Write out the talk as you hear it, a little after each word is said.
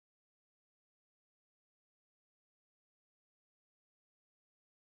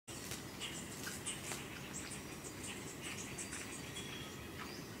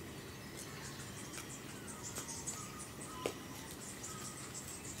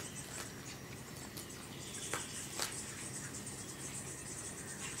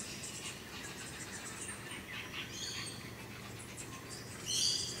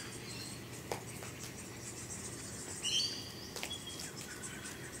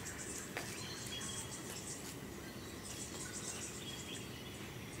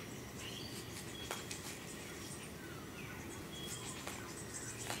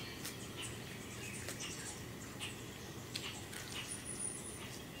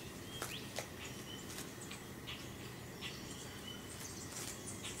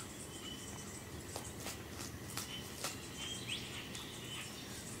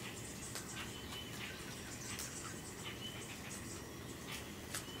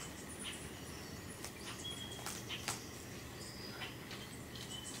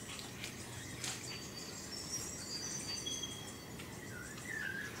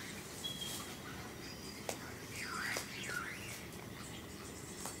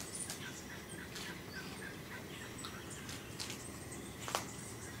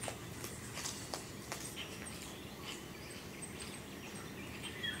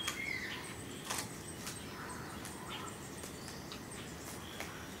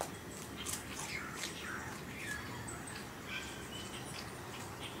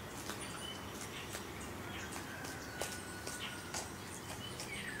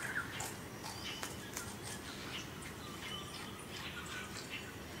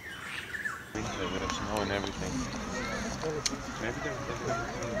With the snow and everything. Maybe they're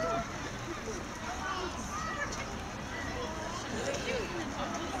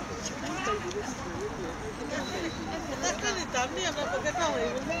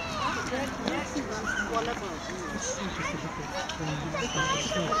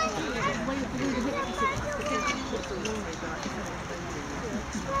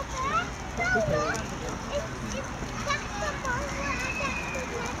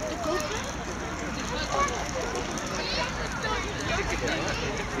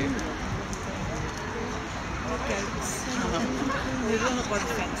We don't know about the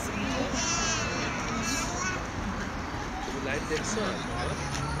fence. You like that song?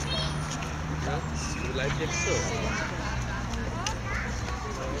 You like that song?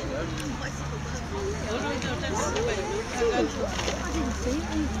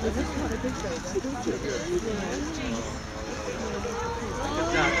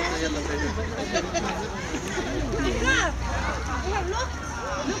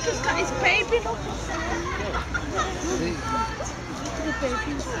 Look, he's got his baby. Look, the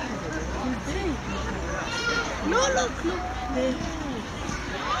baby. No, look.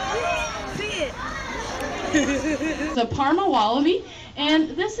 See it. The Parma Wallaby, and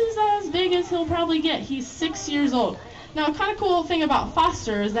this is as big as he'll probably get. He's 6 years old. Now, a kind of cool thing about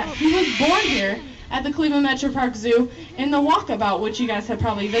Foster is that he was born here at the Cleveland Metro Park Zoo in the Walkabout, which you guys have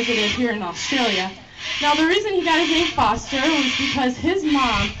probably visited here in Australia. Now, the reason he got his name Foster was because his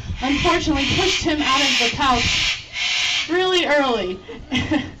mom, unfortunately, pushed him out of the pouch really early.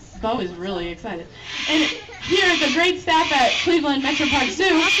 Bo is really excited. And here, the great staff at Cleveland Metro Park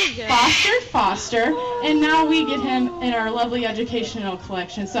Zoo Foster, and now we get him in our lovely educational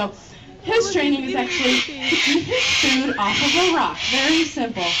collection. So his training is actually to eat his food off of a rock. Very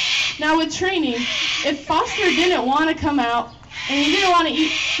simple. Now with training, if Foster didn't want to come out and he didn't want to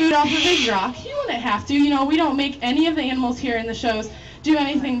eat food off of his rock, he wouldn't have to. You know, we don't make any of the animals here in the shows do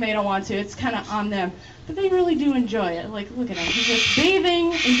anything they don't want to. It's kind of on them. But they really do enjoy it. Like, look at him. He's just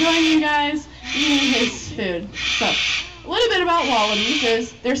bathing, enjoying you guys, eating his food. So, a little bit about wallabies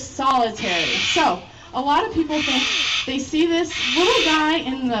is they're solitary. So, a lot of people think they see this little guy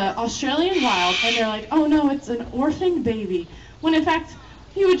in the Australian wild and they're like, oh no, it's an orphaned baby. When in fact,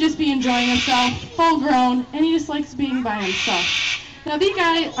 he would just be enjoying himself, full grown, and he just likes being by himself. Now, these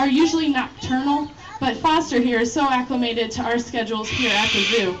guys are usually nocturnal, but Foster here is so acclimated to our schedules here at the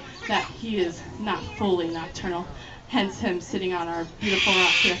zoo that he is not fully nocturnal, hence him sitting on our beautiful rock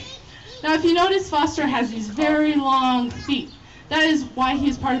here. Now, if you notice, Foster has these very long feet. That is why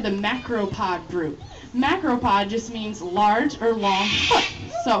he's part of the macropod group. Macropod just means large or long foot.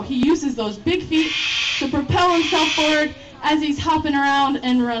 So he uses those big feet to propel himself forward as he's hopping around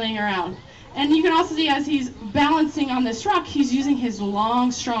and running around. And you can also see as he's balancing on this rock, he's using his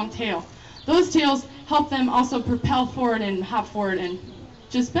long, strong tail. Those tails help them also propel forward and hop forward and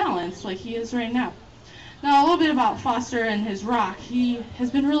just balance like he is right now. Now, a little bit about Foster and his rock. He has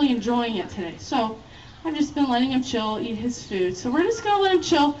been really enjoying it today. So I've just been letting him chill, eat his food. So we're just going to let him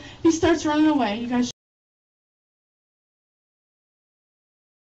chill. If he starts running away, you guys